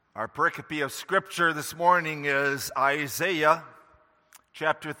Our pericope of Scripture this morning is Isaiah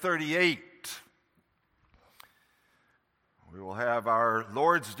chapter 38. We will have our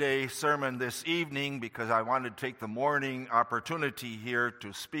Lord's Day sermon this evening because I wanted to take the morning opportunity here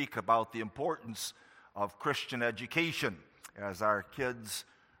to speak about the importance of Christian education as our kids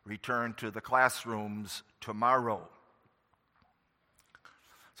return to the classrooms tomorrow.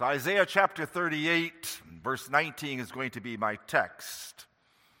 So Isaiah chapter 38, verse 19 is going to be my text.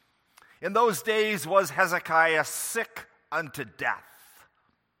 In those days was Hezekiah sick unto death.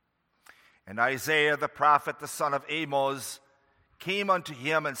 And Isaiah the prophet, the son of Amos, came unto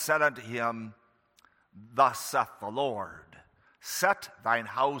him and said unto him, Thus saith the Lord, Set thine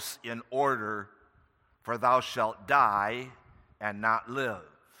house in order, for thou shalt die and not live.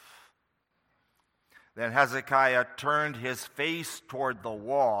 Then Hezekiah turned his face toward the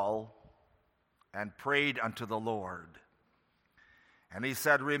wall and prayed unto the Lord. And he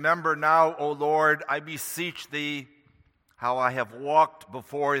said, Remember now, O Lord, I beseech thee, how I have walked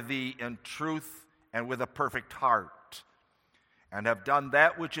before thee in truth and with a perfect heart, and have done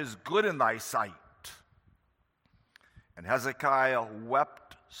that which is good in thy sight. And Hezekiah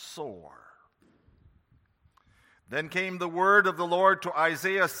wept sore. Then came the word of the Lord to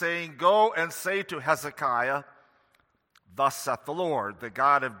Isaiah, saying, Go and say to Hezekiah, Thus saith the Lord, the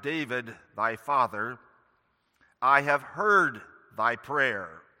God of David thy father, I have heard thy prayer,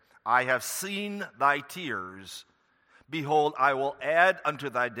 I have seen thy tears. Behold, I will add unto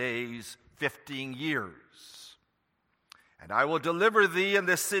thy days 15 years. And I will deliver thee and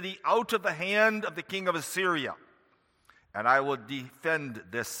this city out of the hand of the king of Assyria, and I will defend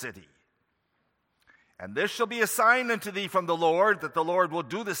this city. And this shall be a sign unto thee from the Lord, that the Lord will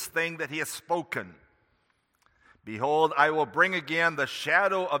do this thing that he has spoken. Behold, I will bring again the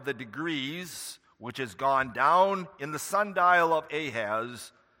shadow of the degrees, which is gone down in the sundial of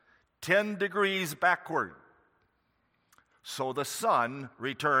Ahaz, 10 degrees backward. So the sun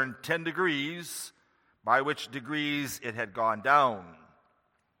returned 10 degrees, by which degrees it had gone down.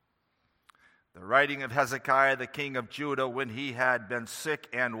 The writing of Hezekiah, the king of Judah, when he had been sick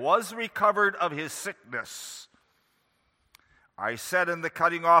and was recovered of his sickness. I said in the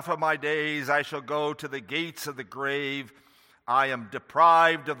cutting off of my days, I shall go to the gates of the grave. I am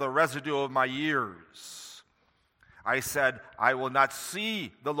deprived of the residue of my years. I said, I will not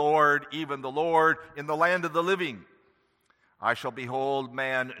see the Lord, even the Lord, in the land of the living. I shall behold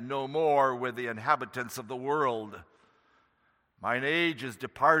man no more with the inhabitants of the world. Mine age is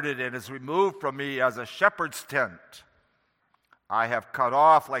departed and is removed from me as a shepherd's tent. I have cut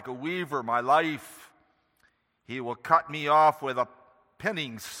off like a weaver my life. He will cut me off with a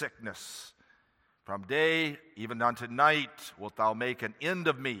pinning sickness. From day even unto night wilt thou make an end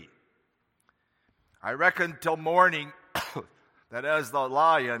of me. I reckon till morning that as the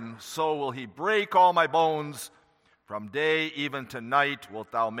lion, so will he break all my bones. From day even to night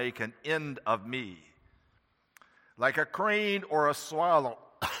wilt thou make an end of me. Like a crane or a swallow,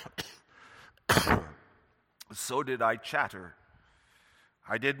 so did I chatter.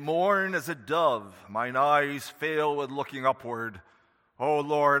 I did mourn as a dove. Mine eyes fail with looking upward. O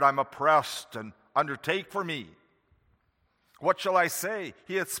Lord, I'm oppressed, and undertake for me. What shall I say?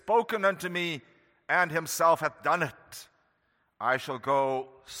 He hath spoken unto me, and himself hath done it. I shall go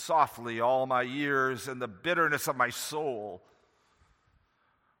softly all my years in the bitterness of my soul.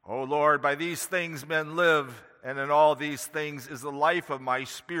 O Lord, by these things men live, and in all these things is the life of my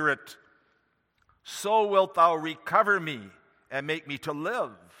spirit. So wilt thou recover me and make me to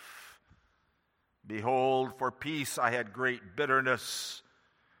live. Behold, for peace I had great bitterness,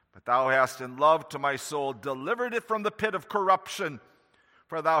 but thou hast in love to my soul delivered it from the pit of corruption,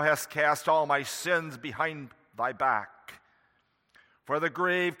 for thou hast cast all my sins behind thy back. For the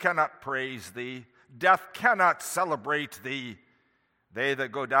grave cannot praise thee, death cannot celebrate thee. They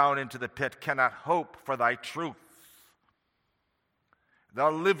that go down into the pit cannot hope for thy truth. The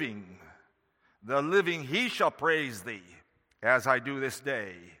living, he shall praise thee, as I do this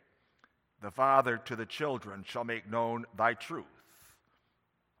day. The father to the children shall make known thy truth.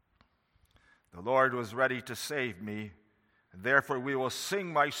 The Lord was ready to save me, and therefore we will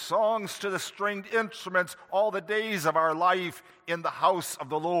sing my songs to the stringed instruments all the days of our life in the house of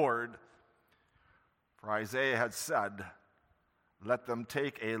the Lord. For Isaiah had said, Let them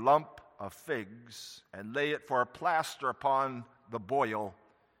take a lump of figs and lay it for a plaster upon the boil,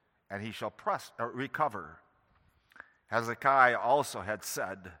 and he shall recover. Hezekiah also had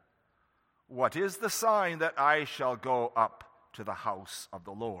said, What is the sign that I shall go up to the house of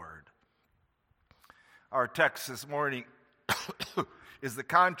the Lord? Our text this morning is the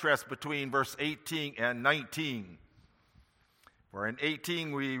contrast between verse 18 and 19. For in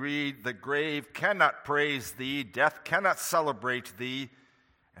 18 we read, the grave cannot praise thee, death cannot celebrate thee.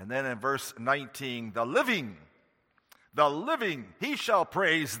 And then in verse 19, the living, he shall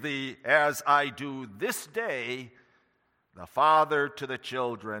praise thee as I do this day. The Father to the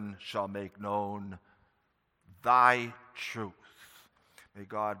children shall make known thy truth. May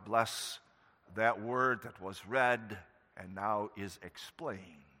God bless that word that was read and now is explained.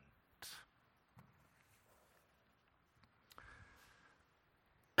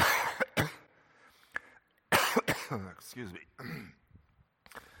 Excuse me.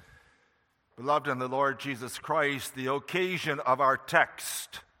 Beloved in the Lord Jesus Christ, the occasion of our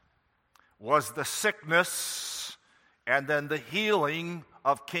text was the sickness and then the healing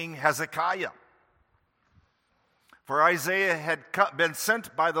of King Hezekiah. For Isaiah had been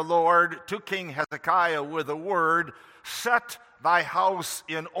sent by the Lord to King Hezekiah with a word, set thy house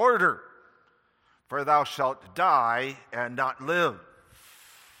in order, for thou shalt die and not live.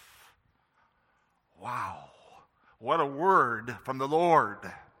 Wow, what a word from the Lord.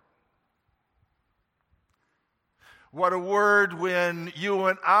 What a word when you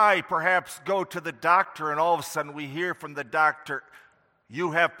and I perhaps go to the doctor and all of a sudden we hear from the doctor,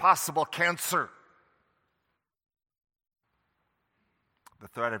 you have possible cancer. The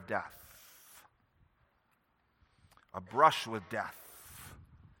threat of death. A brush with death.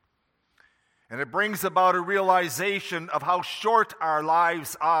 And it brings about a realization of how short our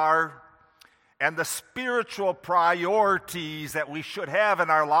lives are and the spiritual priorities that we should have in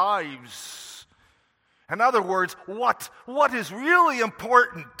our lives. In other words, what is really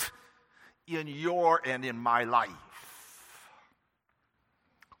important in your and in my life?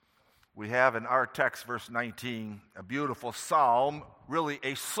 We have in our text, verse 19, a beautiful psalm, really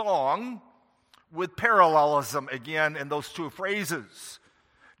a song with parallelism again in those two phrases.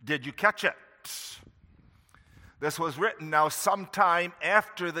 Did you catch it? This was written now sometime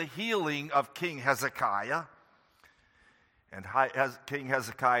after the healing of King Hezekiah. And King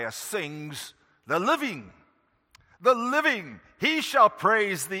Hezekiah sings, the living, he shall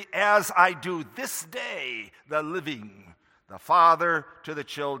praise thee as I do this day, the living. The Father to the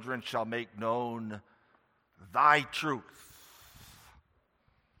children shall make known thy truth.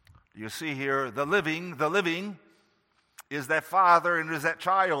 You see here, the living is that father and is that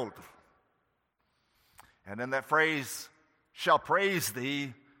child. And then that phrase, shall praise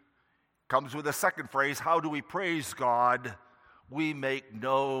thee, comes with a second phrase. How do we praise God? We make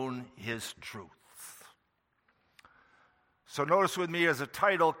known his truth. So notice with me as a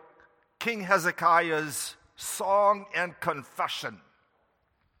title, King Hezekiah's Song and Confession.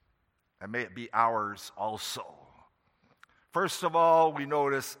 And may it be ours also. First of all, we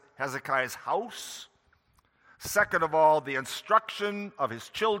notice Hezekiah's house. Second of all, the instruction of his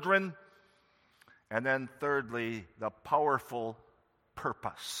children. And then thirdly, the powerful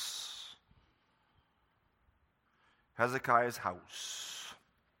purpose. Hezekiah's house.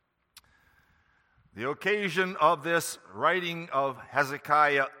 The occasion of this writing of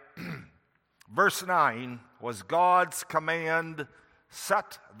Hezekiah, verse 9, was God's command,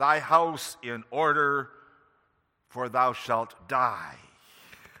 set thy house in order, for thou shalt die.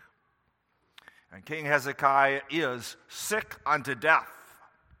 And King Hezekiah is sick unto death.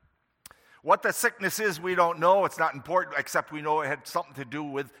 What the sickness is, we don't know. It's not important, except we know it had something to do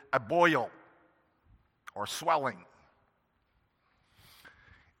with a boil or swelling.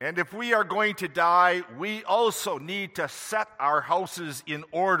 And if we are going to die, we also need to set our houses in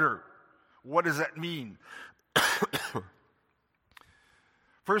order. What does that mean?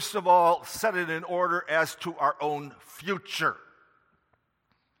 First of all, set it in order as to our own future.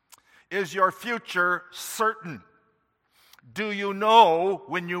 Is your future certain? Do you know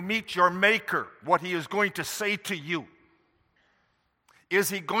when you meet your Maker what he is going to say to you?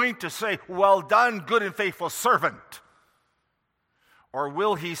 Is he going to say, well done, good and faithful servant? Or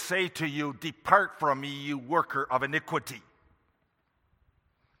will he say to you, depart from me, you worker of iniquity?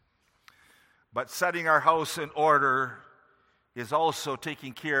 But setting our house in order is also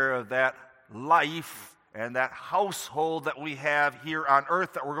taking care of that life and that household that we have here on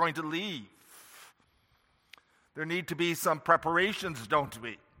earth that we're going to leave. There need to be some preparations, don't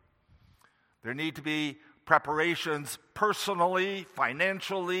we? There need to be preparations personally,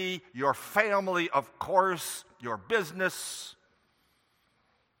 financially, your family, of course, your business.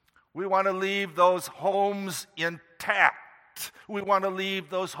 We want to leave those homes intact. We want to leave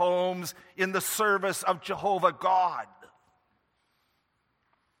those homes in the service of Jehovah God.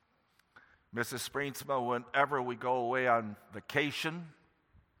 Mrs. Springsma, whenever we go away on vacation,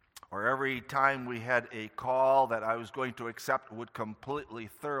 or every time we had a call that I was going to accept, would completely,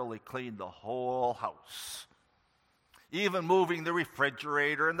 thoroughly clean the whole house. even moving the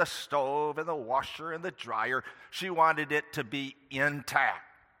refrigerator and the stove and the washer and the dryer. She wanted it to be intact.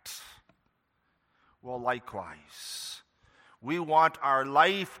 Well, likewise, we want our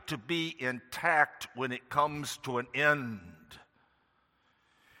life to be intact when it comes to an end.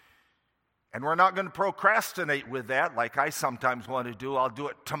 And we're not going to procrastinate with that like I sometimes want to do. I'll do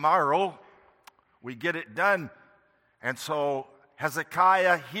it tomorrow. We get it done. And so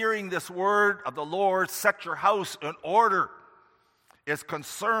Hezekiah, hearing this word of the Lord, set your house in order, is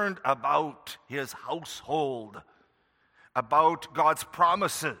concerned about his household, about God's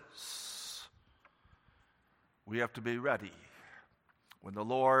promises. We have to be ready when the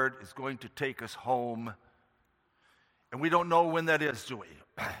Lord is going to take us home. And we don't know when that is, do we?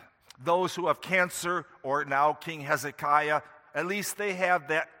 Those who have cancer, or now King Hezekiah, at least they have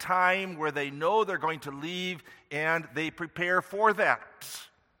that time where they know they're going to leave and they prepare for that.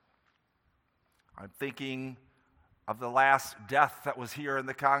 I'm thinking of the last death that was here in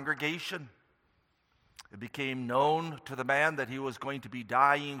the congregation. It became known to the man that he was going to be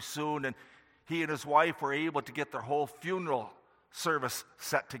dying soon, and he and his wife were able to get their whole funeral service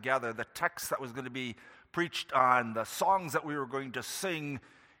set together. The text that was going to be preached on, the songs that we were going to sing.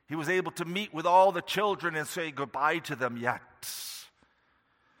 He was able to meet with all the children and say goodbye to them yet.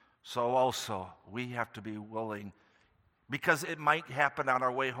 So also, we have to be willing, because it might happen on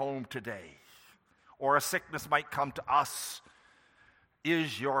our way home today, or a sickness might come to us.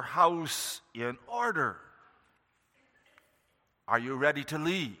 Is your house in order? Are you ready to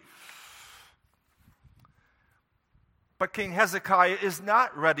leave? But King Hezekiah is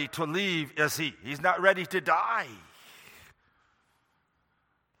not ready to leave, is he? He's not ready to die.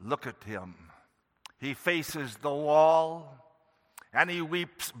 Look at him. He faces the wall and he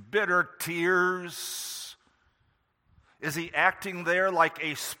weeps bitter tears. Is he acting there like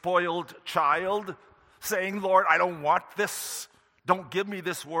a spoiled child, saying, Lord, I don't want this. Don't give me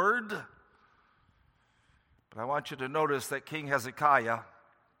this word. But I want you to notice that King Hezekiah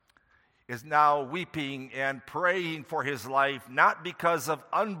is now weeping and praying for his life, not because of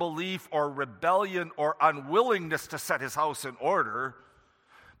unbelief or rebellion or unwillingness to set his house in order,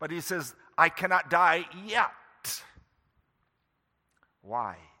 but he says, I cannot die yet.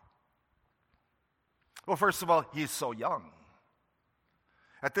 Why? Well, first of all, he's so young.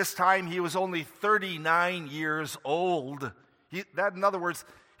 At this time, he was only 39 years old. In other words,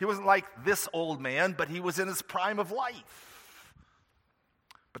 he wasn't like this old man, but he was in his prime of life.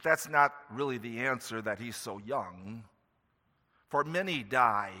 But that's not really the answer, that he's so young. For many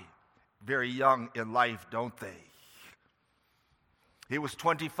die very young in life, don't they? He was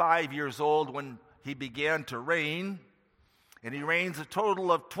 25 years old when he began to reign, and he reigns a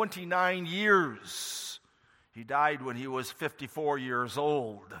total of 29 years. He died when he was 54 years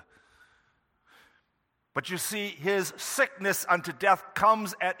old. But you see, his sickness unto death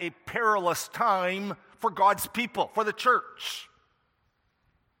comes at a perilous time for God's people, for the church.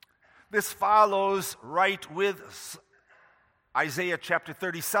 This follows right with Isaiah chapter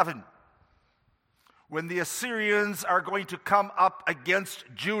 37. When the Assyrians are going to come up against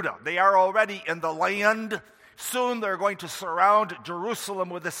Judah. They are already in the land. Soon they're going to surround Jerusalem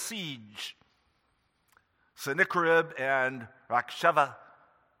with a siege. Sennacherib and Raksheva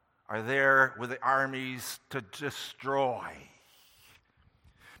are there with the armies to destroy.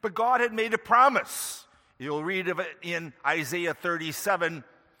 But God had made a promise. You'll read of it in Isaiah 37,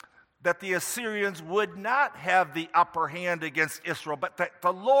 that the Assyrians would not have the upper hand against Israel, but that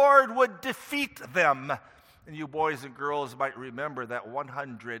the Lord would defeat them. And you boys and girls might remember that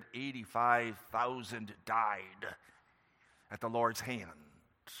 185,000 died at the Lord's hand.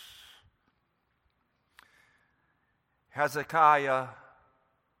 Hezekiah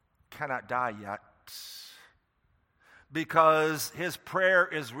cannot die yet, because his prayer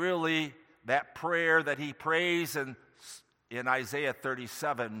is really that prayer that he prays in Isaiah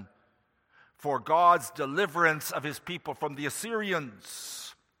 37, for God's deliverance of his people from the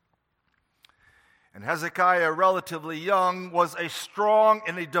Assyrians. And Hezekiah, relatively young, was a strong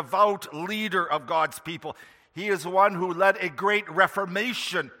and a devout leader of God's people. He is one who led a great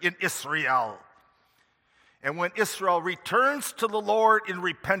reformation in Israel. And when Israel returns to the Lord in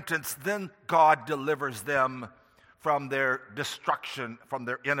repentance, then God delivers them from their destruction, from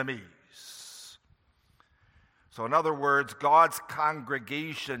their enemies. So in other words, God's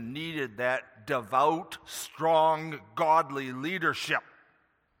congregation needed that devout, strong, godly leadership.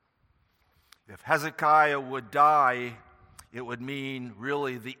 If Hezekiah would die, it would mean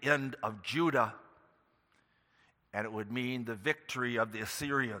really the end of Judah, and it would mean the victory of the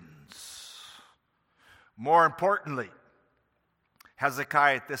Assyrians. More importantly,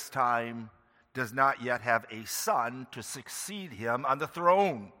 Hezekiah at this time does not yet have a son to succeed him on the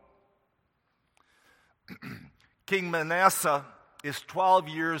throne. King Manasseh is 12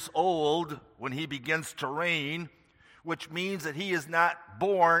 years old when he begins to reign, which means that he is not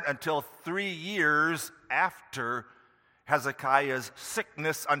born until 3 years after Hezekiah's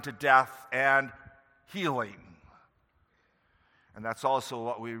sickness unto death and healing. And that's also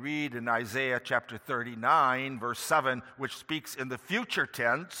what we read in Isaiah chapter 39, verse 7, which speaks in the future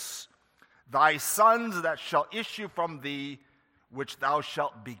tense, thy sons that shall issue from thee, which thou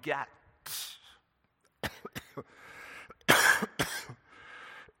shalt beget.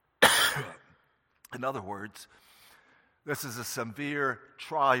 In other words, this is a severe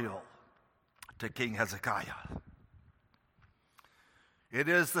trial to King Hezekiah. It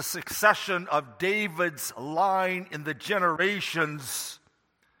is the succession of David's line in the generations,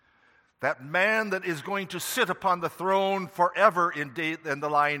 that man that is going to sit upon the throne forever in the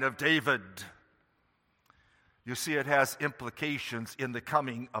line of David. You see, it has implications in the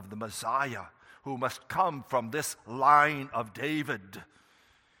coming of the Messiah, who must come from this line of David.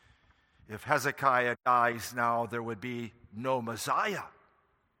 If Hezekiah dies now, there would be no Messiah.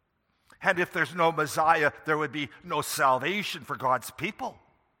 And if there's no Messiah, there would be no salvation for God's people.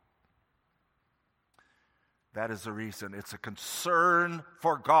 That is the reason. It's a concern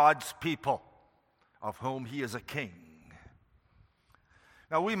for God's people, of whom he is a king.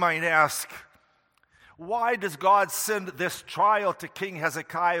 Now we might ask, why does God send this trial to King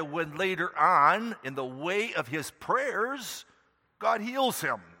Hezekiah when later on, in the way of his prayers, God heals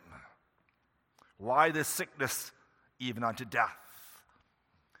him? Why this sickness even unto death?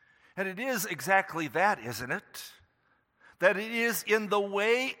 And it is exactly that, isn't it? That it is in the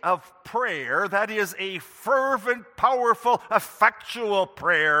way of prayer, that is a fervent, powerful, effectual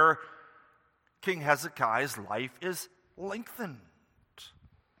prayer, King Hezekiah's life is lengthened.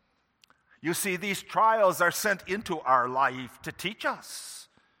 You see, these trials are sent into our life to teach us.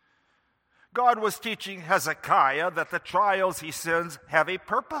 God was teaching Hezekiah that the trials he sends have a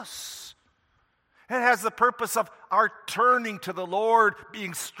purpose. It has the purpose of our turning to the Lord,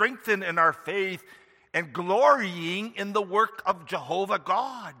 being strengthened in our faith, and glorying in the work of Jehovah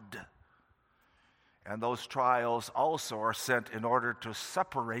God. And those trials also are sent in order to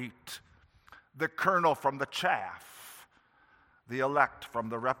separate the kernel from the chaff, the elect from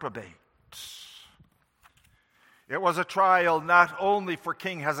the reprobate. It was a trial not only for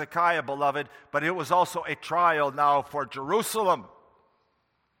King Hezekiah, beloved, but it was also a trial now for Jerusalem.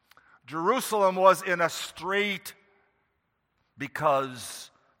 Jerusalem was in a strait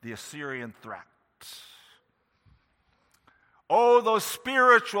because the Assyrian threat. Oh, those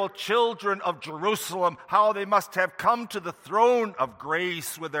spiritual children of Jerusalem, how they must have come to the throne of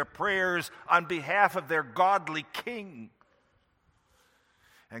grace with their prayers on behalf of their godly king.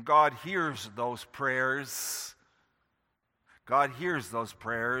 And God hears those prayers. God hears those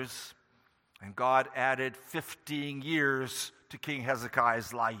prayers. And God added 15 years to King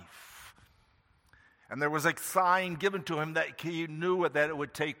Hezekiah's life. And there was a sign given to him that he knew that it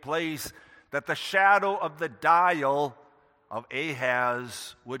would take place, that the shadow of the dial of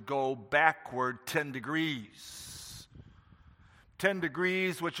Ahaz would go backward 10 degrees. 10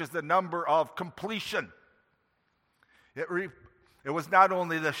 degrees, which is the number of completion. It was not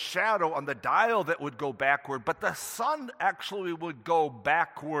only the shadow on the dial that would go backward, but the sun actually would go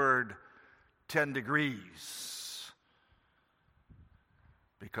backward 10 degrees.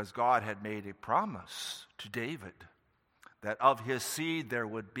 Because God had made a promise to David that of his seed there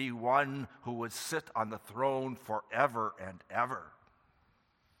would be one who would sit on the throne forever and ever.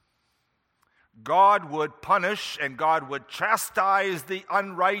 God would punish and God would chastise the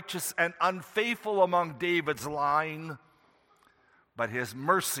unrighteous and unfaithful among David's line, but his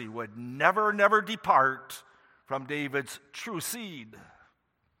mercy would never, never depart from David's true seed.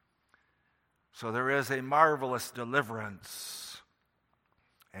 So there is a marvelous deliverance.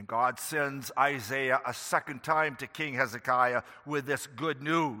 And God sends Isaiah a second time to King Hezekiah with this good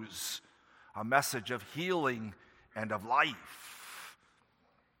news, a message of healing and of life.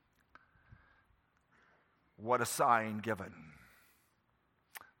 What a sign given.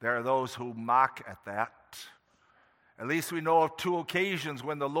 There are those who mock at that. At least we know of 2 occasions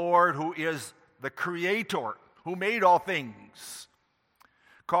when the Lord, who is the Creator, who made all things,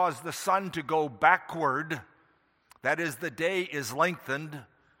 caused the sun to go backward. That is, the day is lengthened,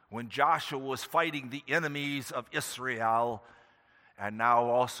 when Joshua was fighting the enemies of Israel, and now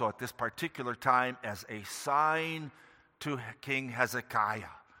also at this particular time as a sign to King Hezekiah.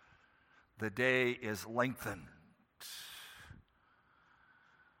 The day is lengthened.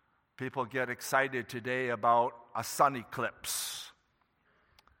 People get excited today about a sun eclipse,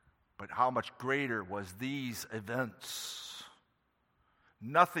 But how much greater was these events?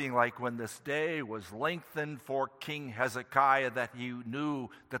 Nothing like when this day was lengthened for King Hezekiah, that he knew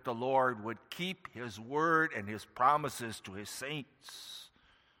that the Lord would keep his word and his promises to his saints.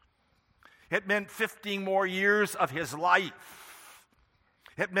 It meant 15 more years of his life.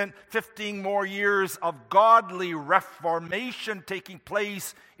 It meant 15 more years of godly reformation taking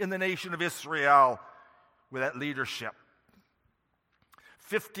place in the nation of Israel with that leadership.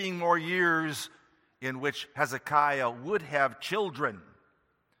 15 more years in which Hezekiah would have children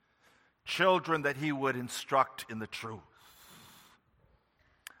that he would instruct in the truth.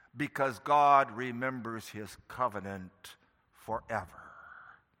 Because God remembers his covenant forever.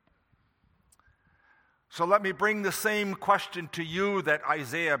 So let me bring the same question to you that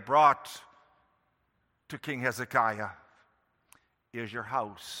Isaiah brought to King Hezekiah. Is your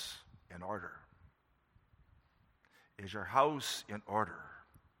house in order? Is your house in order?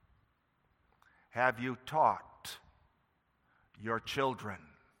 Have you taught your children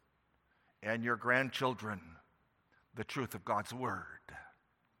and your grandchildren the truth of God's word?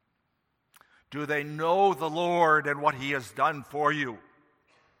 Do they know the Lord and what he has done for you?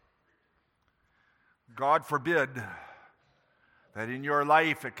 God forbid that in your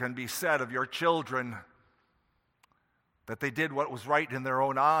life it can be said of your children that they did what was right in their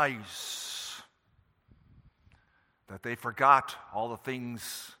own eyes, that they forgot all the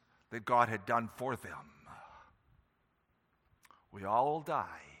things that God had done for them. We all will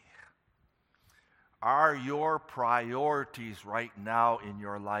die. Are your priorities right now in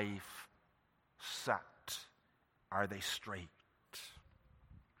your life set? Are they straight?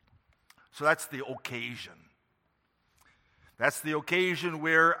 So that's the occasion. That's the occasion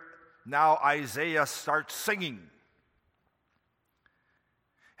where now Isaiah starts singing.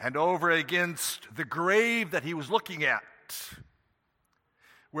 And over against the grave that he was looking at,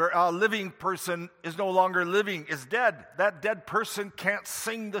 where a living person is no longer living, is dead. That dead person can't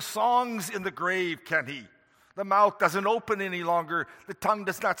sing the songs in the grave, can he? The mouth doesn't open any longer. The tongue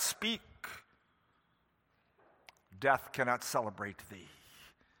does not speak. Death cannot celebrate thee.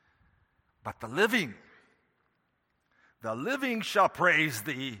 But the living shall praise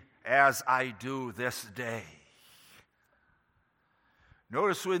thee as I do this day.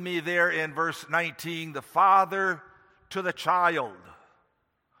 Notice with me there in verse 19, the father to the child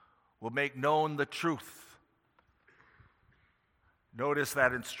will make known the truth. Notice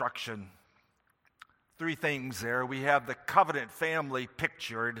that instruction. 3 things there. We have the covenant family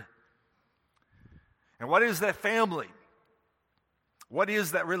pictured. And what is that family? What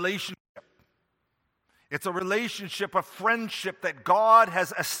is that relationship? It's a relationship of friendship that God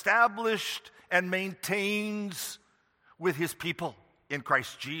has established and maintains with his people in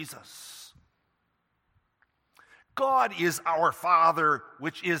Christ Jesus. God is our Father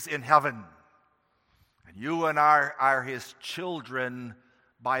which is in heaven. And you and I are his children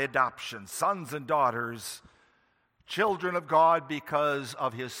by adoption, sons and daughters, children of God because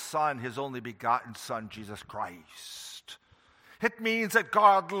of his Son, his only begotten Son, Jesus Christ. It means that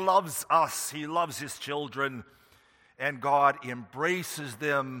God loves us. He loves his children, and God embraces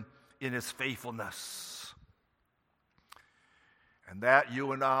them in his faithfulness. And that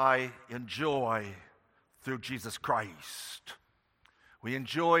you and I enjoy through Jesus Christ. We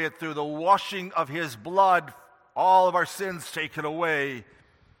enjoy it through the washing of his blood, all of our sins taken away,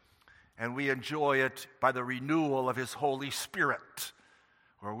 and we enjoy it by the renewal of his Holy Spirit,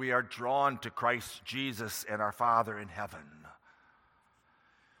 where we are drawn to Christ Jesus and our Father in heaven.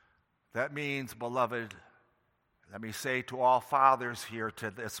 That means, beloved, let me say to all fathers here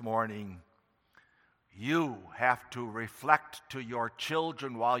this morning, you have to reflect to your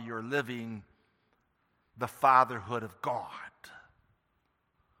children while you're living the fatherhood of God.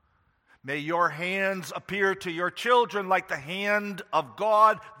 May your hands appear to your children like the hand of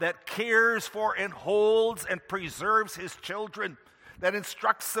God that cares for and holds and preserves his children, that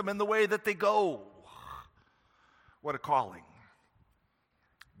instructs them in the way that they go. What a calling.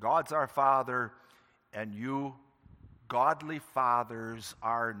 God's our Father, and you, godly fathers,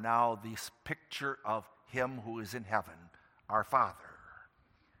 are now this picture of him who is in heaven, our Father.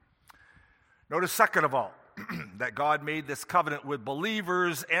 Notice, second of all, that God made this covenant with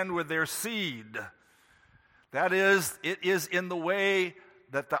believers and with their seed. That is, it is in the way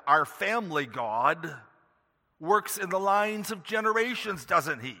that our family God works in the lines of generations,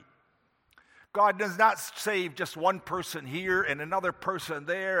 doesn't he? God does not save just one person here and another person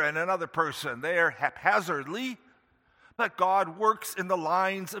there and another person there haphazardly, but God works in the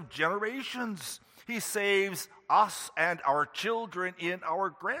lines of generations. He saves us and our children in our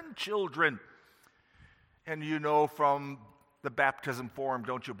grandchildren. And you know from the baptism form,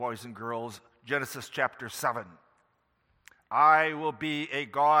 don't you, boys and girls? Genesis chapter 7. I will be a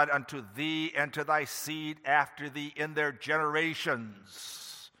God unto thee and to thy seed after thee in their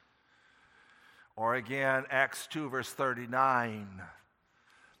generations. Or again, Acts 2, verse 39,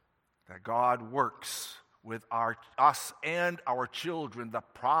 that God works with us and our children. The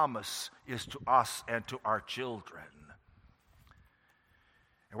promise is to us and to our children.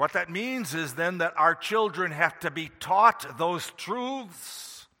 And what that means is then that our children have to be taught those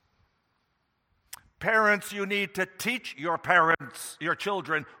truths. Parents, you need to teach your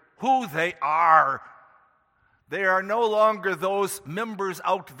children, who they are. They are no longer those members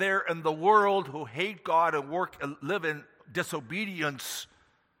out there in the world who hate God and work and live in disobedience,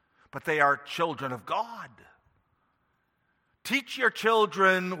 but they are children of God. Teach your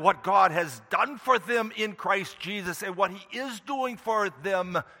children what God has done for them in Christ Jesus and what He is doing for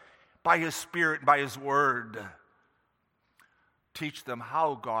them by His Spirit, by His Word. Teach them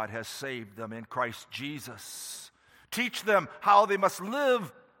how God has saved them in Christ Jesus. Teach them how they must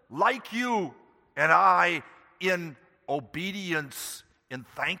live like you and I in obedience, in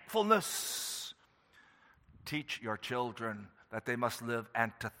thankfulness. Teach your children that they must live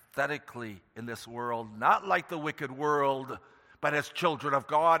antithetically in this world, not like the wicked world, but as children of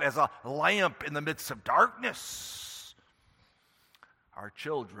God, as a lamp in the midst of darkness. Our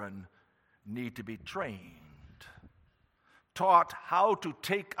children need to be trained, taught how to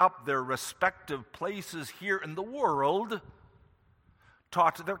take up their respective places here in the world,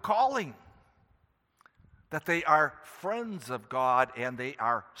 taught their calling, that they are friends of God and they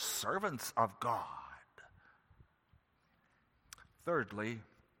are servants of God. Thirdly,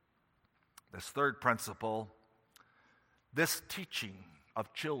 this third principle, this teaching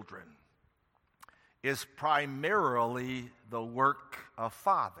of children is primarily the work of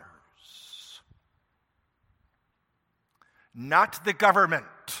fathers, not the government.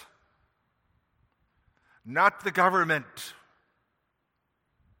 Not the government.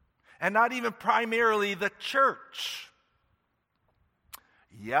 And not even primarily the church.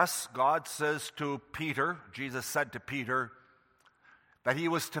 Yes, God says to Peter, Jesus said to Peter, that he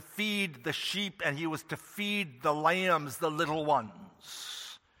was to feed the sheep and he was to feed the lambs, the little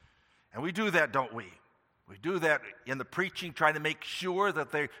ones. And we do that, don't we? We do that in the preaching, trying to make sure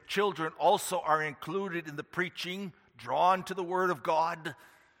that the children also are included in the preaching, drawn to the Word of God.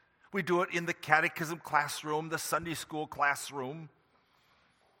 We do it in the catechism classroom, the Sunday school classroom.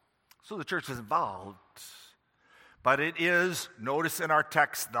 So the church is involved. But it is, notice in our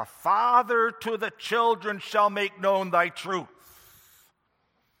text, the father to the children shall make known thy truth.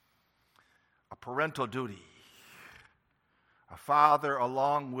 A parental duty. A father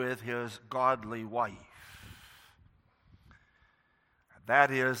along with his godly wife.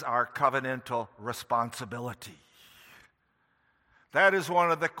 That is our covenantal responsibility. That is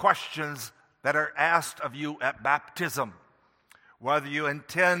one of the questions that are asked of you at baptism. Whether you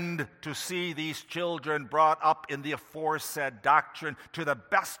intend to see these children brought up in the aforesaid doctrine to the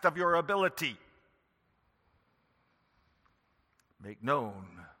best of your ability. Make known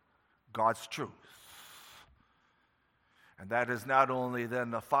God's truth. And that is not only then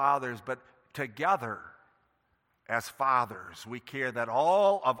the fathers, but together as fathers, we care that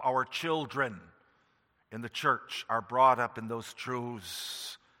all of our children in the church are brought up in those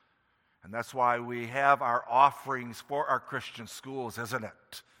truths. And that's why we have our offerings for our Christian schools, isn't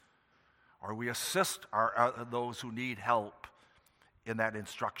it? Or we assist those who need help in that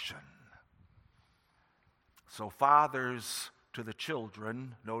instruction. So fathers to the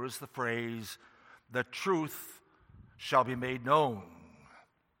children, notice the phrase, the truth shall be made known.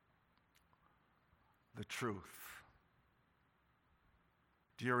 The truth.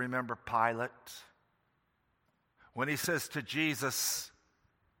 Do you remember Pilate? When he says to Jesus,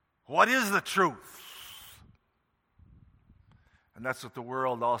 what is the truth? And that's what the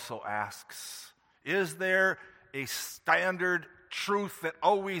world also asks. Is there a standard truth that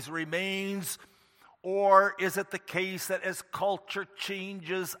always remains? Or is it the case that as culture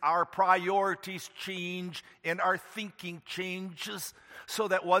changes, our priorities change and our thinking changes so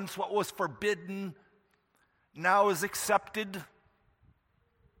that once what was forbidden now is accepted?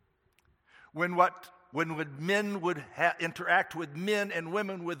 When men would interact with men and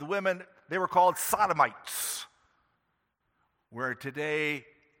women with women, they were called sodomites. Where today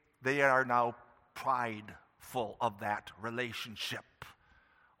they are now prideful of that relationship,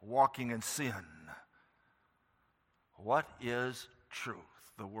 walking in sin. What is truth,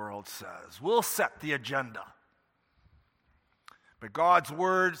 the world says? We'll set the agenda. But God's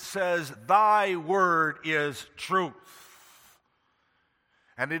word says, thy word is truth.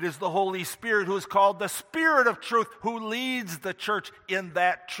 And it is the Holy Spirit who is called the Spirit of truth, who leads the church in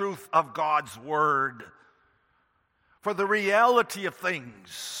that truth of God's Word. For the reality of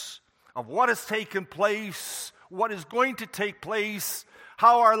things, of what has taken place, what is going to take place,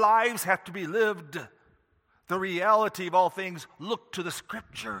 how our lives have to be lived, the reality of all things, look to the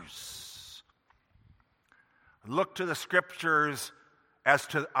Scriptures. Look to the Scriptures as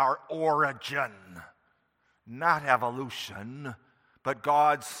to our origin, not evolution, but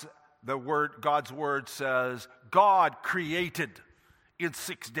God's Word says, God created in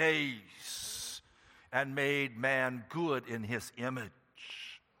 6 days and made man good in his image.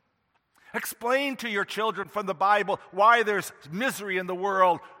 Explain to your children from the Bible why there's misery in the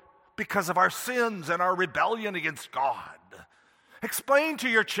world because of our sins and our rebellion against God. Explain to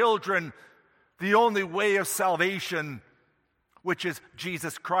your children the only way of salvation, which is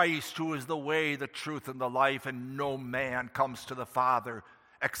Jesus Christ, who is the way, the truth, and the life, and no man comes to the Father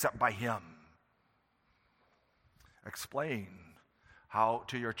except by him. Explain how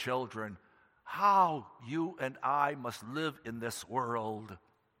to your children how you and I must live in this world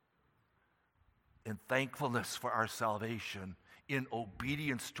in thankfulness for our salvation, in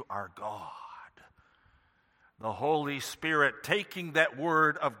obedience to our God. The Holy Spirit taking that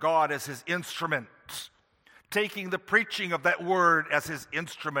Word of God as his instrument, taking the preaching of that Word as his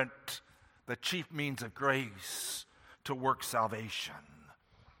instrument, the chief means of grace to work salvation.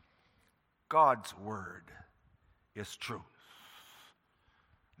 God's Word is truth.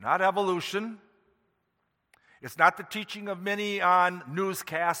 Not evolution. It's not the teaching of many on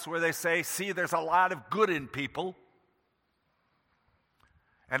newscasts where they say, see, there's a lot of good in people.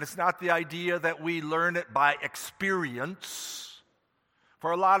 And it's not the idea that we learn it by experience.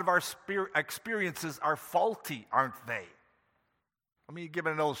 For a lot of our experiences are faulty, aren't they? Let me give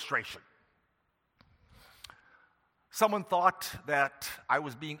an illustration. Someone thought that I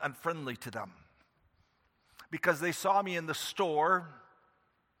was being unfriendly to them because they saw me in the store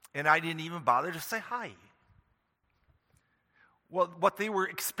and I didn't even bother to say hi. Well, what they were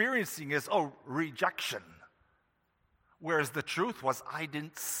experiencing is, rejection. Whereas the truth was, I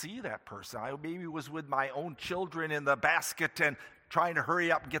didn't see that person. I maybe was with my own children in the basket and trying to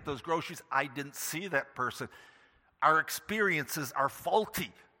hurry up and get those groceries. I didn't see that person. Our experiences are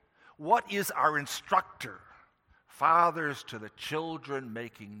faulty. What is our instructor? Fathers to the children,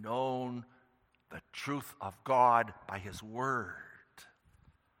 making known the truth of God by his Word.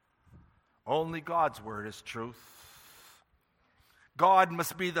 Only God's Word is truth. God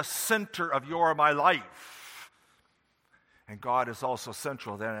must be the center of your or my life. And God is also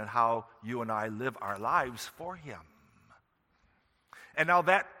central then in how you and I live our lives for him. And now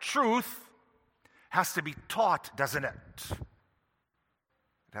that truth has to be taught, doesn't it? It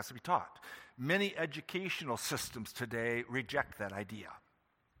has to be taught. Many educational systems today reject that idea.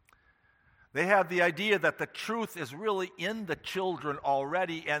 They have the idea that the truth is really in the children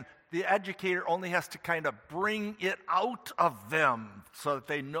already, and the educator only has to kind of bring it out of them so that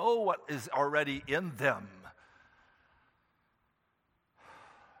they know what is already in them.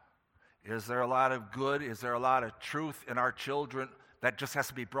 Is there a lot of good? Is there a lot of truth in our children that just has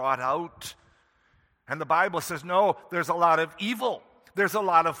to be brought out? And the Bible says, no, there's a lot of evil. There's a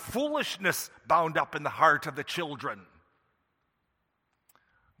lot of foolishness bound up in the heart of the children.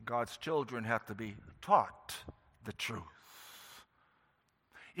 God's children have to be taught the truth.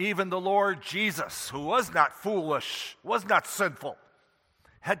 Even the Lord Jesus, who was not foolish, was not sinful,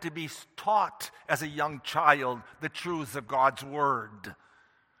 had to be taught as a young child the truths of God's Word.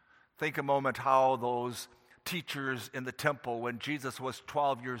 Think a moment how those teachers in the temple, when Jesus was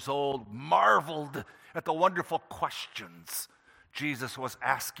 12 years old, marveled at the wonderful questions Jesus was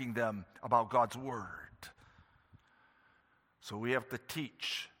asking them about God's Word. So we have to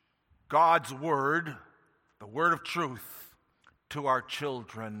teach God's Word, the Word of truth, to our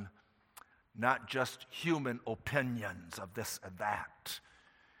children, not just human opinions of this and that.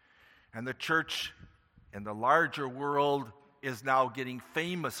 And the church in the larger world is now getting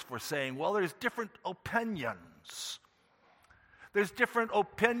famous for saying, well, there's different opinions. There's different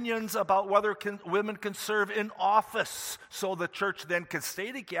opinions about whether women can serve in office, so the church then can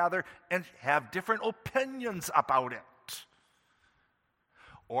stay together and have different opinions about it.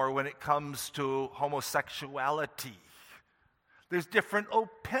 Or when it comes to homosexuality, there's different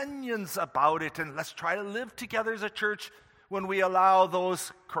opinions about it, and let's try to live together as a church when we allow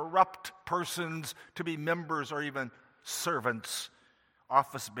those corrupt persons to be members or even servants,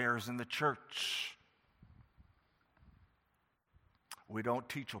 office bearers in the church. We don't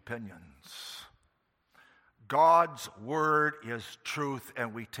teach opinions. God's Word is truth,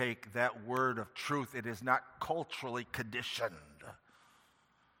 and we take that word of truth. It is not culturally conditioned.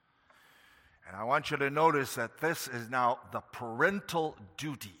 And I want you to notice that this is now the parental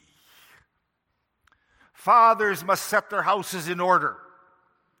duty. Fathers must set their houses in order.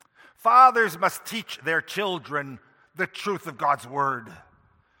 Fathers must teach their children the truth of God's word.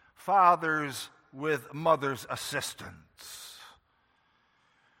 Fathers with mother's assistance.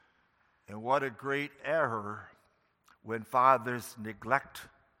 And what a great error when fathers neglect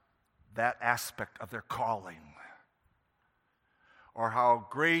that aspect of their calling. Or how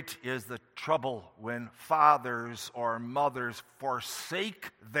great is the trouble when fathers or mothers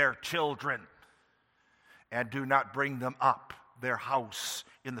forsake their children and do not bring them up their house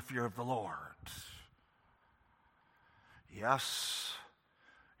in the fear of the Lord. Yes,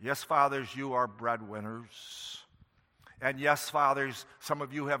 fathers, you are breadwinners. And yes, fathers, some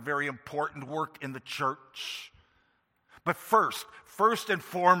of you have very important work in the church. But first and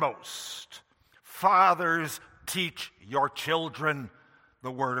foremost, fathers, teach your children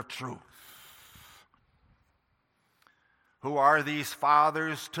the word of truth. Who are these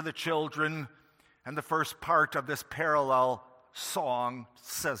fathers to the children? And the first part of this parallel song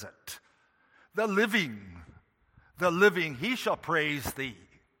says it. The living, he shall praise thee.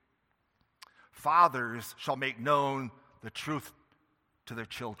 Fathers shall make known the truth to their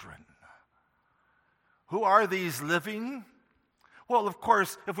children. Who are these living? Well, of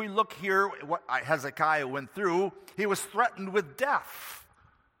course, if we look here at what Hezekiah went through, he was threatened with death.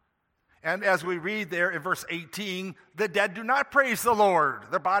 And as we read there in verse 18, the dead do not praise the Lord.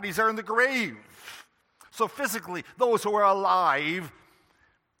 Their bodies are in the grave. So physically, those who are alive,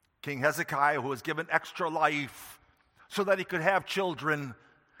 King Hezekiah, who was given extra life so that he could have children,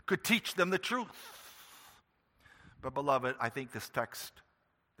 could teach them the truth. But beloved, I think this text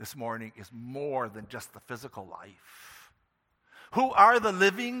this morning is more than just the physical life. Who are the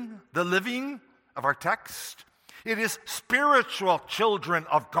living of our text? It is spiritual children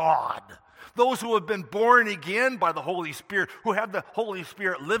of God. Those who have been born again by the Holy Spirit, who have the Holy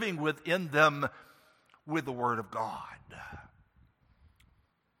Spirit living within them with the Word of God.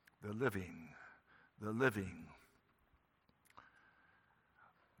 The living.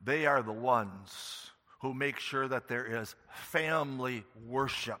 They are the ones who make sure that there is family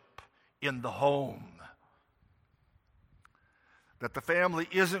worship in the home. That the family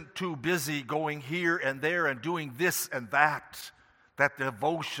isn't too busy going here and there and doing this and that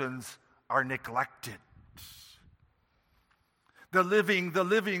devotions are neglected. The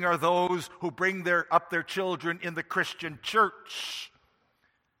living are those who bring up their children in the Christian church.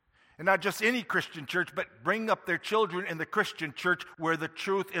 And not just any Christian church, but bring up their children in the Christian church where the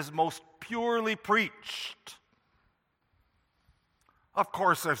truth is most purely preached. Of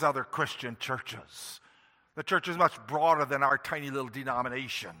course, there's other Christian churches. The church is much broader than our tiny little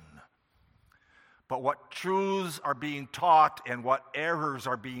denomination. But what truths are being taught and what errors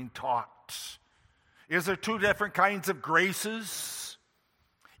are being taught? Is there two different kinds of graces?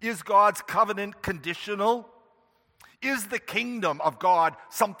 Is God's covenant conditional? Is the kingdom of God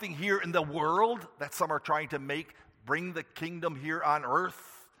something here in the world that some are trying to bring the kingdom here on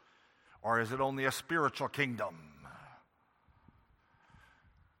earth? Or is it only a spiritual kingdom?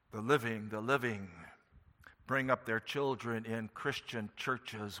 The living bring up their children in Christian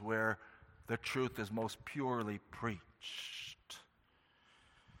churches where the truth is most purely preached.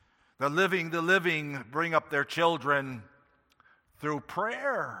 The living bring up their children through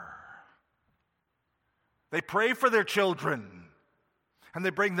prayer. They pray for their children, and they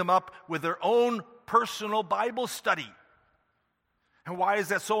bring them up with their own personal Bible study. And why is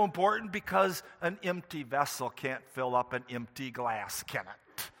that so important? Because an empty vessel can't fill up an empty glass, can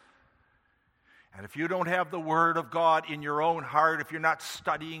it? And if you don't have the Word of God in your own heart, if you're not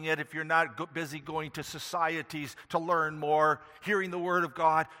studying it, if you're not busy going to societies to learn more, hearing the Word of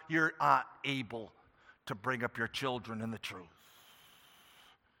God, you're not able to bring up your children in the truth.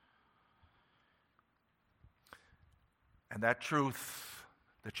 And that truth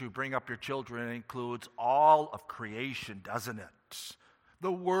that you bring up your children includes all of creation, doesn't it?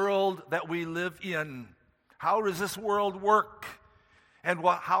 The world that we live in. How does this world work? And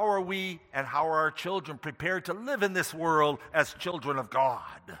how are we and how are our children prepared to live in this world as children of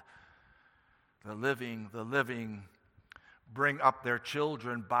God? The living bring up their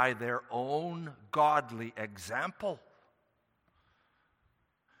children by their own godly example.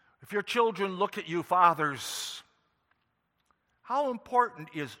 If your children look at you, fathers, how important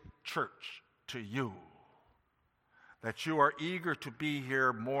is church to you? That you are eager to be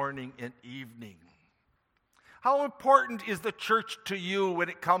here morning and evening. How important is the church to you when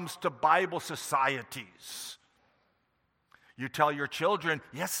it comes to Bible societies? You tell your children,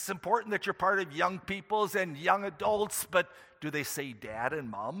 yes, it's important that you're part of young people's and young adults, but do they say dad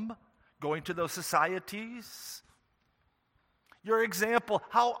and mom? going to those societies? Your example,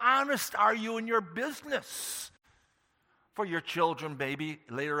 how honest are you in your business? For your children, maybe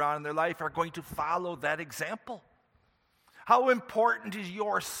later on in their life, are going to follow that example. How important is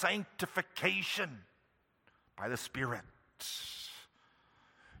your sanctification by the Spirit?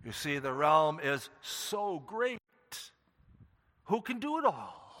 You see, the realm is so great. Who can do it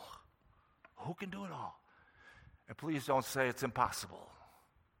all? Who can do it all? And please don't say it's impossible.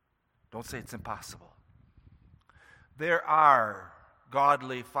 Don't say it's impossible. There are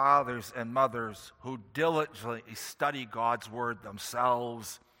godly fathers and mothers who diligently study God's word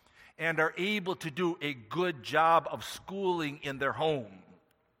themselves and are able to do a good job of schooling in their home.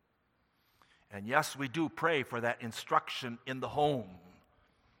 And yes, we do pray for that instruction in the home.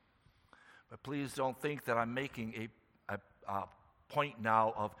 But please don't think that I'm making a point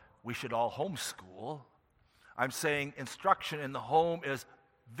now of we should all homeschool. I'm saying instruction in the home is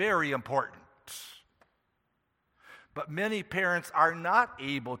very important. But many parents are not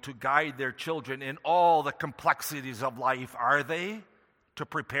able to guide their children in all the complexities of life, are they? To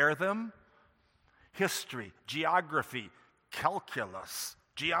prepare them? History, geography, calculus,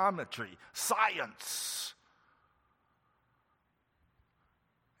 geometry, science.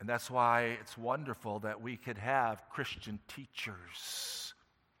 And that's why it's wonderful that we could have Christian teachers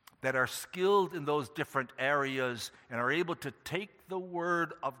that are skilled in those different areas and are able to take the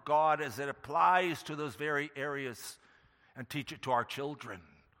Word of God as it applies to those very areas and teach it to our children.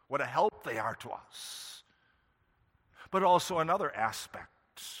 What a help they are to us. But also another aspect.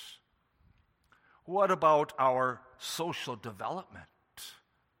 What about our social development?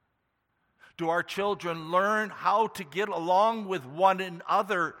 Do our children learn how to get along with one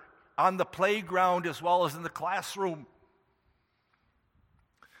another on the playground as well as in the classroom?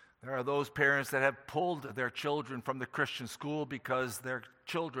 There are those parents that have pulled their children from the Christian school because their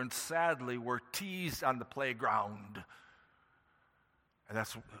children sadly were teased on the playground. And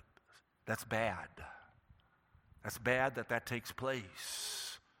that's bad. That's bad that takes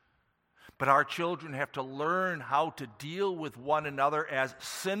place. But our children have to learn how to deal with one another as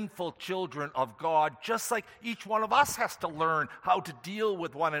sinful children of God, just like each one of us has to learn how to deal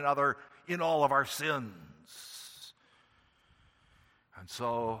with one another in all of our sins. And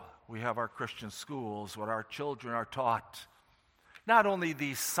so we have our Christian schools where our children are taught not only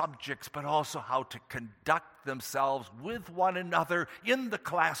these subjects, but also how to conduct themselves with one another in the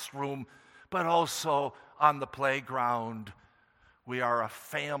classroom, but also on the playground. We are a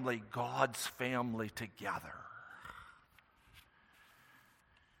family, God's family together.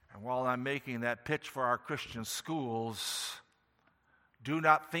 And while I'm making that pitch for our Christian schools, do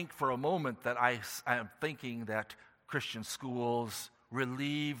not think for a moment that I am thinking that Christian schools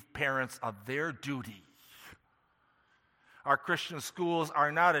relieve parents of their duty. Our Christian schools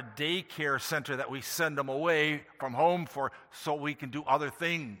are not a daycare center that we send them away from home for so we can do other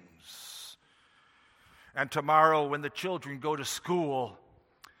things. And tomorrow when the children go to school,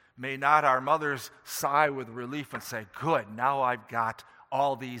 may not our mothers sigh with relief and say, good, now I've got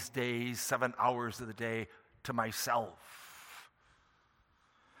all these days, 7 hours of the day to myself.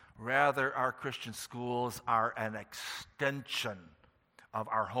 Rather, our Christian schools are an extension of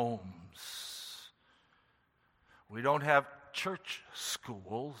our homes. We don't have church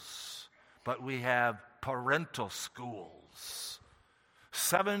schools, but we have parental schools.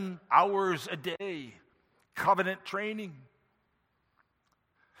 7 hours a day, covenant training.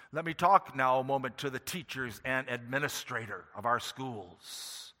 Let me talk now a moment to the teachers and administrator of our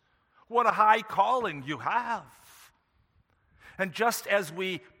schools. What a high calling you have. And just as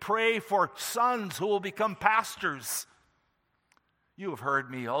we pray for sons who will become pastors, you have heard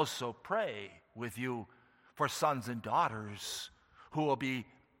me also pray with you for sons and daughters who will be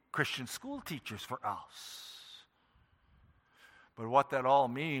Christian school teachers for us. But what that all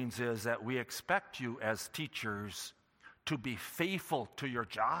means is that we expect you as teachers to be faithful to your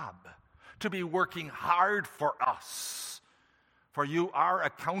job, to be working hard for us, for you are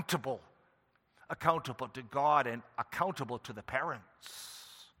accountable to God and accountable to the parents.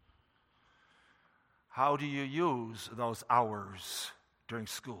 How do you use those hours during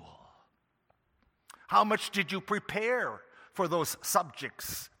school? How much did you prepare for those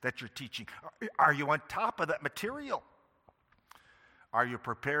subjects that you're teaching? Are you on top of that material? Are you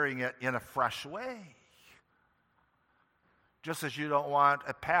preparing it in a fresh way? Just as you don't want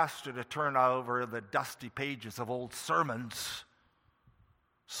a pastor to turn over the dusty pages of old sermons,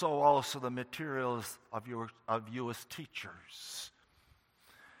 so also the materials of you as teachers.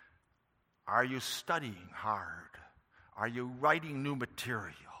 Are you studying hard? Are you writing new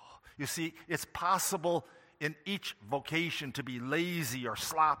material? You see, it's possible in each vocation to be lazy or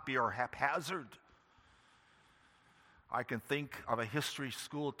sloppy or haphazard. I can think of a history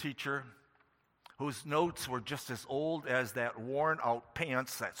school teacher whose notes were just as old as that worn-out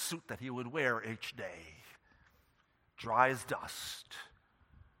pants, that suit that he would wear each day. Dry as dust.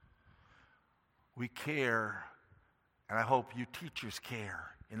 We care, and I hope you teachers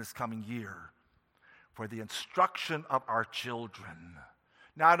care in this coming year, for the instruction of our children.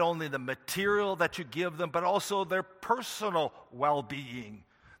 Not only the material that you give them, but also their personal well-being,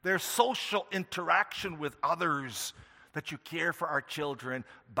 their social interaction with others, that you care for our children,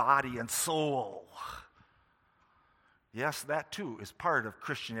 body and soul. Yes, that too is part of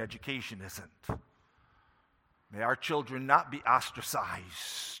Christian education, isn't it? May our children not be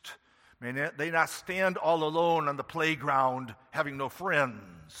ostracized. May they not stand all alone on the playground having no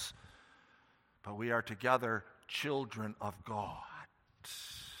friends. But we are together children of God.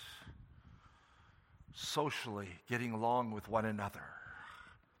 Socially getting along with one another.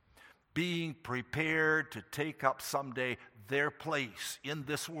 Being prepared to take up someday their place in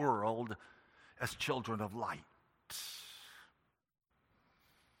this world as children of light.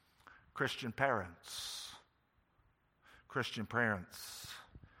 Christian parents,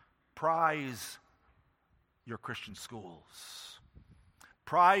 prize your Christian schools.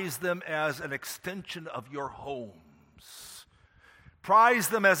 Prize them as an extension of your homes. Prize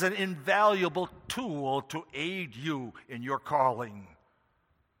them as an invaluable tool to aid you in your calling,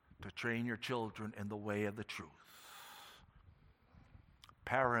 to train your children in the way of the truth.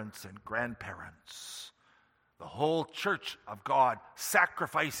 Parents and grandparents, the whole church of God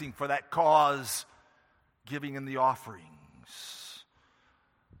sacrificing for that cause, giving in the offerings,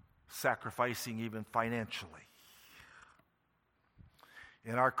 sacrificing even financially.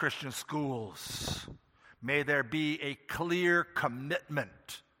 In our Christian schools, may there be a clear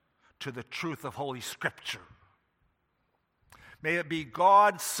commitment to the truth of Holy Scripture. May it be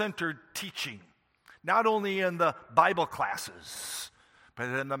God-centered teaching, not only in the Bible classes, but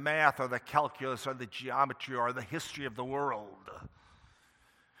in the math or the calculus or the geometry or the history of the world.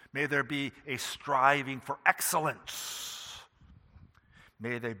 May there be a striving for excellence.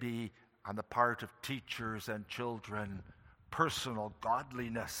 May there be, on the part of teachers and children, personal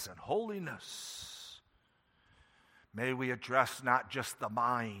godliness and holiness. May we address not just the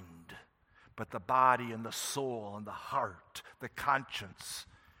mind, but the body and the soul and the heart, the conscience,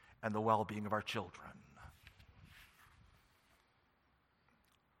 and the well-being of our children.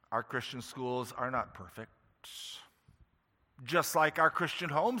 Our Christian schools are not perfect, just like our Christian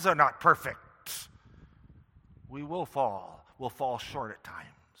homes are not perfect. We will fall short at times.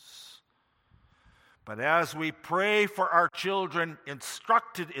 But as we pray for our children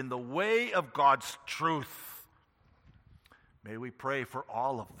instructed in the way of God's truth, may we pray for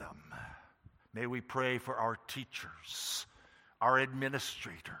all of them. May we pray for our teachers, our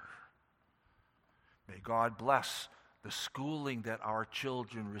administrator. May God bless the schooling that our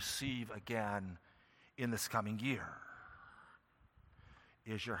children receive again in this coming year.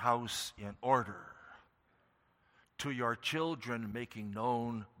 Is your house in order? To your children making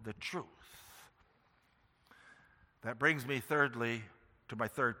known the truth. That brings me thirdly to my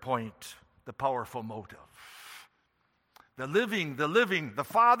third point, the powerful motive. The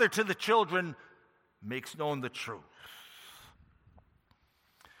Father to the children makes known the truth.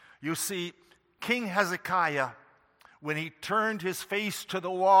 You see, King Hezekiah, when he turned his face to the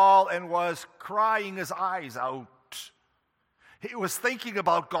wall and was crying his eyes out, he was thinking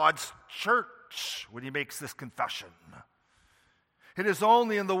about God's church when he makes this confession. It is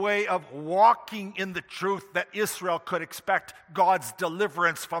only in the way of walking in the truth that Israel could expect God's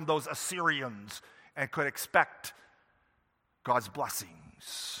deliverance from those Assyrians and could expect God's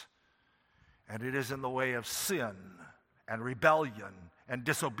blessings. And it is in the way of sin and rebellion and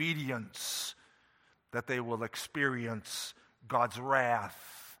disobedience that they will experience God's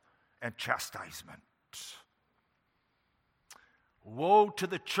wrath and chastisement. Woe to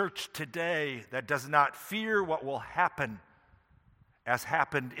the church today that does not fear what will happen, as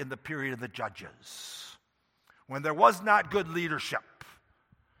happened in the period of the Judges, when there was not good leadership,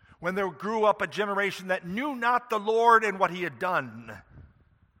 when there grew up a generation that knew not the Lord and what he had done,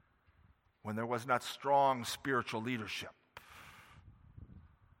 when there was not strong spiritual leadership.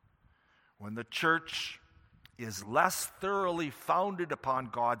 When the church is less thoroughly founded upon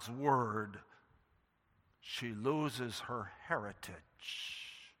God's word, she loses her heritage.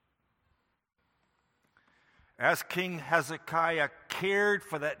 As King Hezekiah cared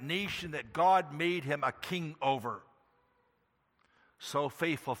for that nation that God made him a king over, so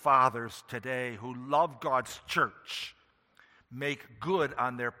faithful fathers today who love God's church make good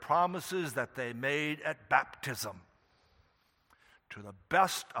on their promises that they made at baptism. To the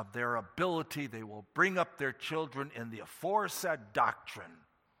best of their ability, they will bring up their children in the aforesaid doctrine,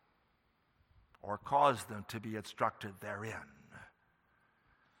 or cause them to be instructed therein.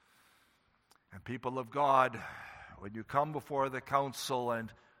 And people of God, when you come before the council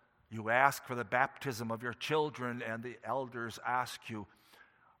and you ask for the baptism of your children, and the elders ask you,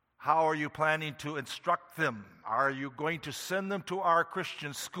 how are you planning to instruct them? Are you going to send them to our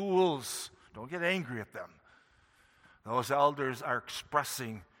Christian schools? Don't get angry at them. Those elders are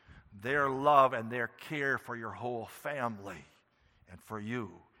expressing their love and their care for your whole family and for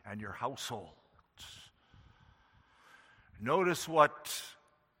you and your household. Notice what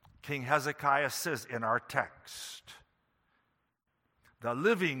King Hezekiah says in our text. The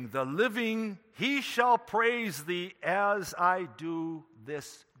living, he shall praise thee as I do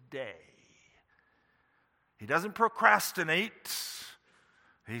this day. He doesn't procrastinate.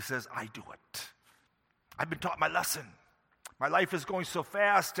 He says, I do it. I've been taught my lesson. My life is going so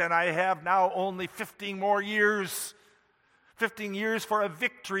fast, and I have now only 15 more years. 15 years for a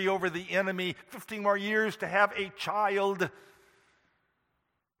victory over the enemy. 15 more years to have a child.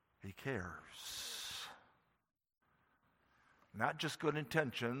 He cares. Not just good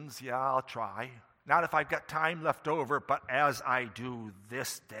intentions. Yeah, I'll try. Not if I've got time left over, but as I do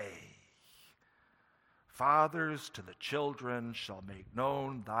this day. Fathers to the children shall make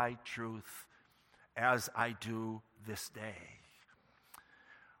known thy truth as I do this day.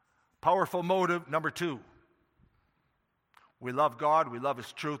 Powerful motive, number 2. We love God, we love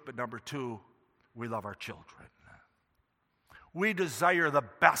his truth, but number 2, we love our children. We desire the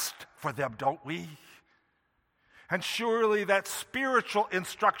best for them, don't we? And surely that spiritual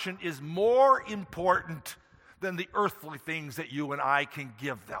instruction is more important than the earthly things that you and I can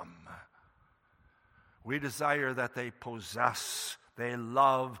give them. We desire that they possess, they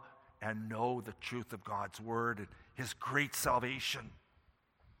love, and know the truth of God's word and his great salvation.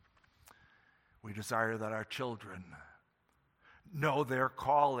 We desire that our children know their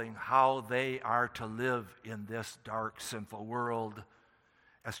calling, how they are to live in this dark, sinful world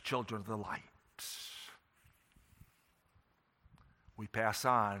as children of the light. We pass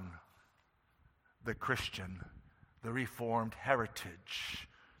on the Christian, the Reformed heritage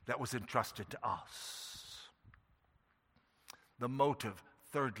that was entrusted to us. The motive,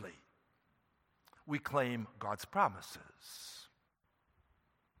 thirdly, we claim God's promises.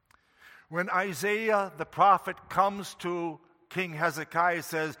 When Isaiah the prophet comes to King Hezekiah,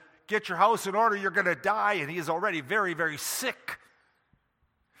 says, get your house in order, you're going to die, and he is already very, very sick.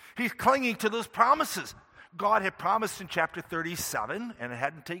 He's clinging to those promises. God had promised in chapter 37, and it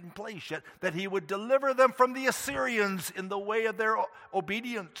hadn't taken place yet, that he would deliver them from the Assyrians in the way of their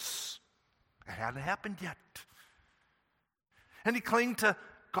obedience. It hadn't happened yet. And he clung to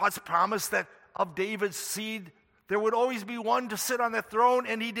God's promise that of David's seed, there would always be one to sit on the throne,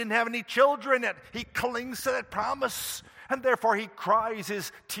 and he didn't have any children yet. He clings to that promise, and therefore he cries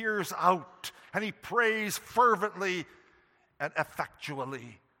his tears out, and he prays fervently and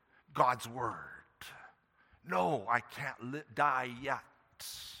effectually God's word. No, I can't die yet.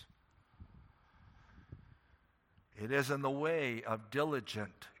 It is in the way of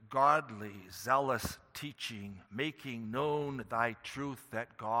diligent, godly, zealous teaching, making known thy truth,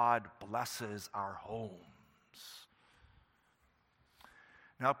 that God blesses our homes.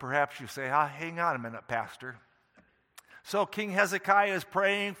 Now perhaps you say, hang on a minute, Pastor. So King Hezekiah is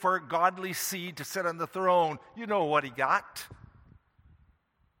praying for a godly seed to sit on the throne. You know what he got.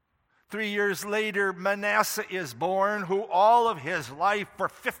 3 years later, Manasseh is born, who all of his life for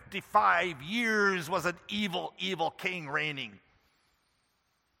 55 years was an evil, evil king reigning.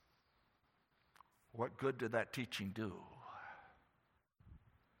 What good did that teaching do?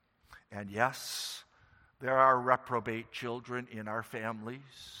 And yes, there are reprobate children in our families.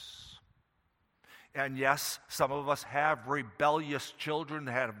 And yes, some of us have rebellious children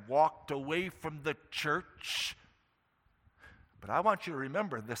that have walked away from the church. But I want you to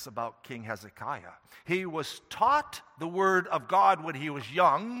remember this about King Hezekiah. He was taught the word of God when he was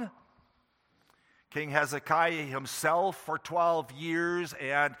young. King Hezekiah himself for 12 years,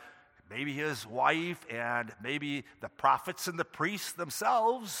 and maybe his wife, and maybe the prophets and the priests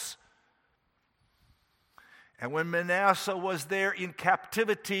themselves. And when Manasseh was there in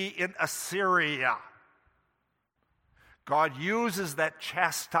captivity in Assyria, God uses that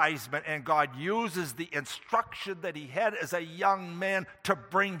chastisement, and God uses the instruction that he had as a young man to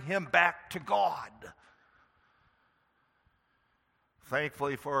bring him back to God.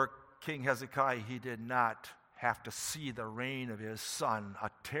 Thankfully for King Hezekiah, he did not have to see the reign of his son, a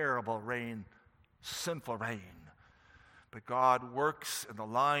terrible reign, sinful reign. But God works in the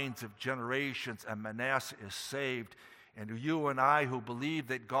lines of generations, and Manasseh is saved. And you and I who believe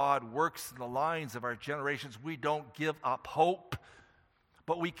that God works in the lines of our generations, we don't give up hope,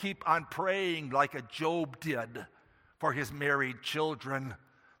 but we keep on praying like a Job did for his married children,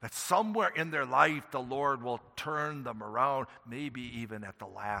 that somewhere in their life the Lord will turn them around, maybe even at the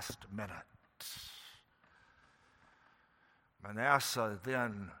last minute. Manasseh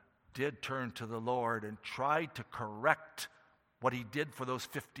then did turn to the Lord and tried to correct what he did for those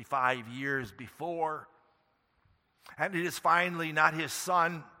 55 years before. And it is finally not his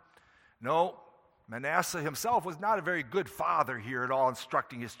son. No, Manasseh himself was not a very good father here at all,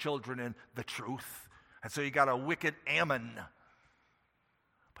 instructing his children in the truth. And so you got a wicked Ammon.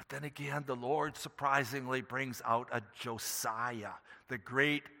 But then again, the Lord surprisingly brings out a Josiah, the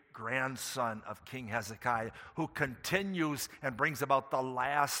great grandson of King Hezekiah, who continues and brings about the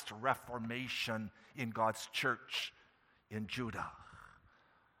last reformation in God's church in Judah.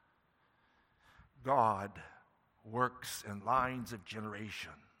 God works in lines of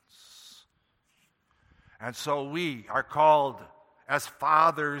generations. And so we are called as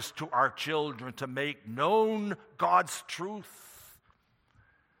fathers to our children to make known God's truth.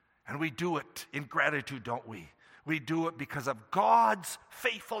 And we do it in gratitude, don't we? We do it because of God's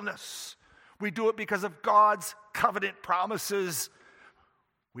faithfulness. We do it because of God's covenant promises.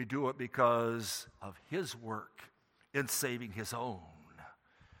 We do it because of His work in saving His own.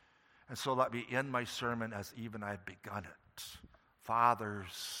 And so let me end my sermon as even I've begun it.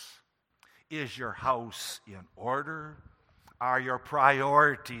 Fathers, is your house in order? Are your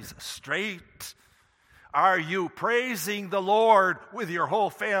priorities straight? Are you praising the Lord with your whole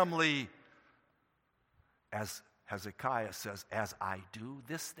family? As Hezekiah says, as I do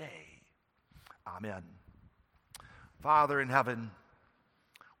this day. Amen. Father in heaven,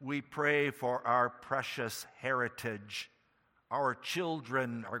 we pray for our precious heritage, our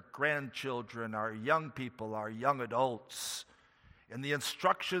children, our grandchildren, our young people, our young adults, in the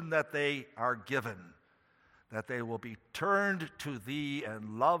instruction that they are given, that they will be turned to Thee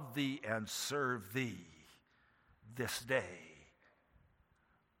and love Thee and serve Thee this day.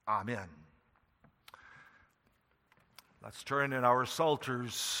 Amen. Let's turn in our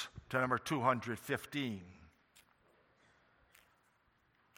Psalters to number 215.